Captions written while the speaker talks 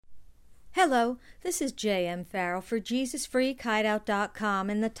Hello, this is J.M. Farrell for JesusFreakHideout.com,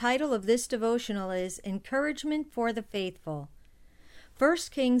 and the title of this devotional is Encouragement for the Faithful. 1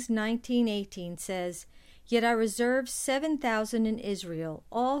 Kings 19:18 says, "Yet I reserve 7,000 in Israel,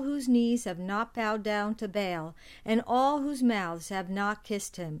 all whose knees have not bowed down to Baal, and all whose mouths have not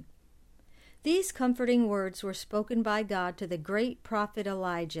kissed him." These comforting words were spoken by God to the great prophet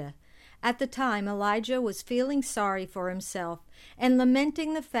Elijah. At the time, Elijah was feeling sorry for himself and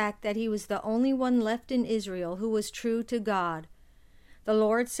lamenting the fact that he was the only one left in Israel who was true to God. The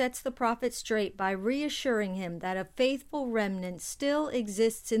Lord sets the prophet straight by reassuring him that a faithful remnant still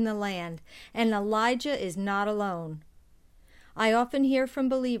exists in the land, and Elijah is not alone. I often hear from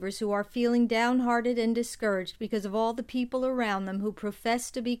believers who are feeling downhearted and discouraged because of all the people around them who profess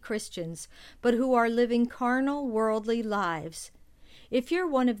to be Christians, but who are living carnal, worldly lives. If you're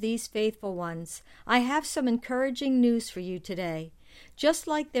one of these faithful ones, I have some encouraging news for you today. Just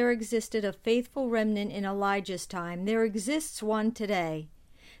like there existed a faithful remnant in Elijah's time, there exists one today.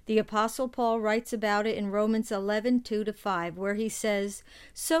 The Apostle Paul writes about it in Romans 11:2-5, where he says,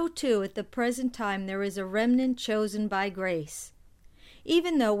 "So too at the present time there is a remnant chosen by grace."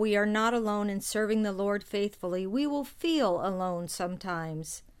 Even though we are not alone in serving the Lord faithfully, we will feel alone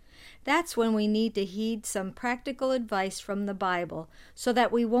sometimes. That's when we need to heed some practical advice from the Bible so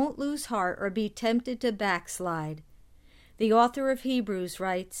that we won't lose heart or be tempted to backslide. The author of Hebrews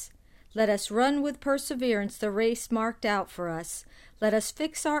writes, "Let us run with perseverance the race marked out for us. Let us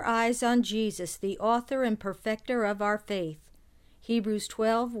fix our eyes on Jesus, the author and perfecter of our faith." Hebrews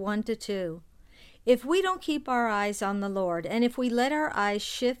 12:1-2. If we don't keep our eyes on the Lord, and if we let our eyes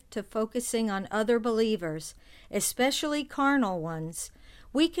shift to focusing on other believers, especially carnal ones,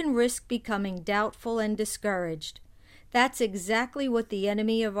 we can risk becoming doubtful and discouraged. That's exactly what the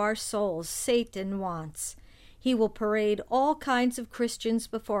enemy of our souls, Satan, wants. He will parade all kinds of Christians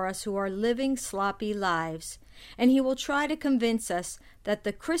before us who are living sloppy lives, and he will try to convince us that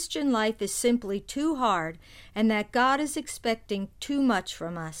the Christian life is simply too hard and that God is expecting too much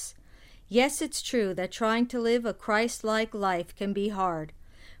from us. Yes, it's true that trying to live a Christ-like life can be hard,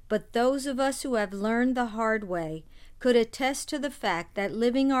 but those of us who have learned the hard way could attest to the fact that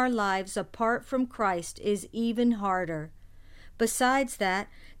living our lives apart from Christ is even harder. Besides that,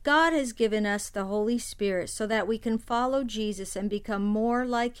 God has given us the Holy Spirit so that we can follow Jesus and become more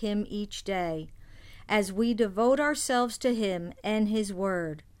like Him each day, as we devote ourselves to Him and His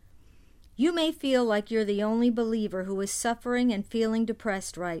Word. You may feel like you're the only believer who is suffering and feeling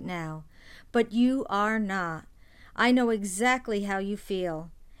depressed right now, but you are not. I know exactly how you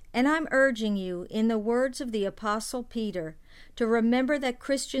feel. And I'm urging you, in the words of the Apostle Peter, to remember that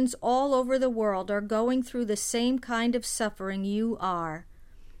Christians all over the world are going through the same kind of suffering you are.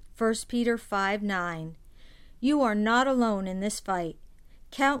 1 Peter 5:9. You are not alone in this fight.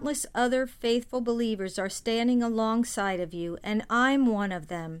 Countless other faithful believers are standing alongside of you, and I'm one of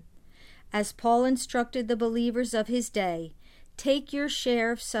them. As Paul instructed the believers of his day, take your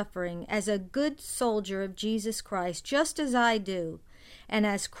share of suffering as a good soldier of Jesus Christ, just as I do. And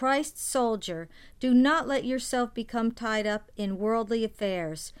as Christ's soldier, do not let yourself become tied up in worldly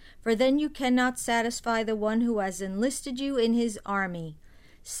affairs, for then you cannot satisfy the one who has enlisted you in his army.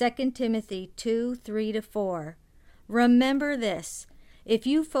 2 Timothy 2:3-4. Remember this: if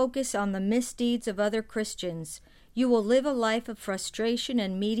you focus on the misdeeds of other Christians, you will live a life of frustration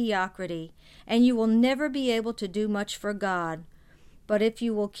and mediocrity, and you will never be able to do much for God. But if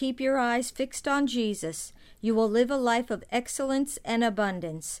you will keep your eyes fixed on Jesus, you will live a life of excellence and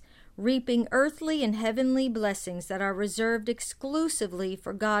abundance, reaping earthly and heavenly blessings that are reserved exclusively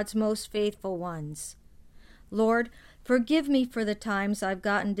for God's most faithful ones. Lord, forgive me for the times I've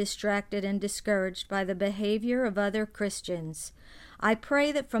gotten distracted and discouraged by the behavior of other Christians. I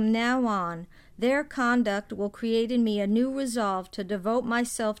pray that from now on, their conduct will create in me a new resolve to devote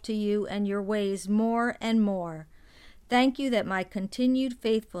myself to you and your ways more and more. Thank you that my continued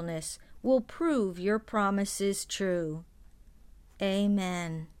faithfulness will prove your promises true.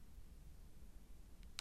 Amen.